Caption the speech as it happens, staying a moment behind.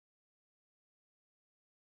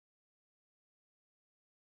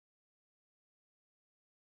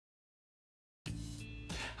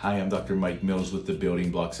Hi, I'm Dr. Mike Mills with the Building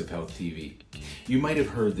Blocks of Health TV. You might have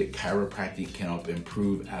heard that chiropractic can help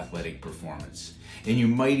improve athletic performance. And you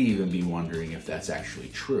might even be wondering if that's actually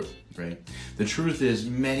true, right? The truth is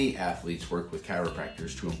many athletes work with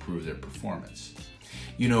chiropractors to improve their performance.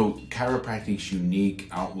 You know, chiropractic's unique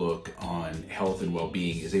outlook on health and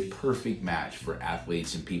well-being is a perfect match for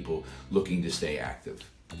athletes and people looking to stay active.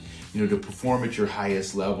 You know, to perform at your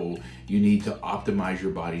highest level, you need to optimize your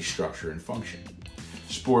body's structure and function.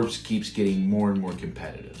 Sports keeps getting more and more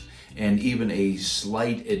competitive, and even a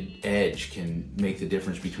slight edge can make the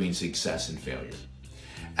difference between success and failure.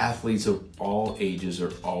 Athletes of all ages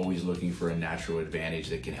are always looking for a natural advantage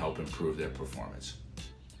that can help improve their performance.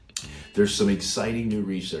 There's some exciting new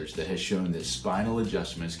research that has shown that spinal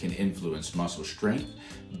adjustments can influence muscle strength,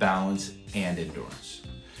 balance, and endurance.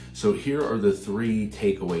 So here are the 3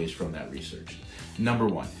 takeaways from that research. Number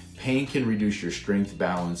 1, pain can reduce your strength,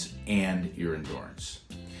 balance, and your endurance.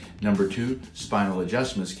 Number 2, spinal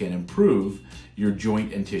adjustments can improve your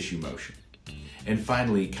joint and tissue motion. And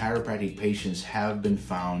finally, chiropractic patients have been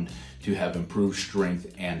found to have improved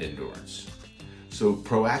strength and endurance. So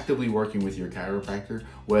proactively working with your chiropractor,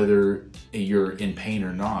 whether you're in pain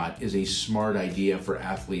or not, is a smart idea for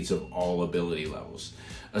athletes of all ability levels.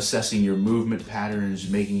 Assessing your movement patterns,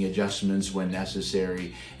 making adjustments when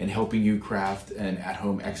necessary, and helping you craft an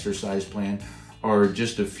at-home exercise plan are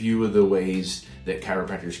just a few of the ways that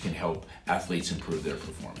chiropractors can help athletes improve their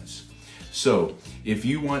performance. So if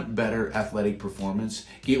you want better athletic performance,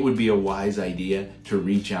 it would be a wise idea to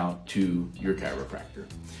reach out to your chiropractor.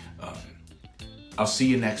 I'll see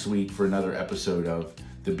you next week for another episode of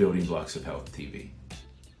the Building Blocks of Health TV.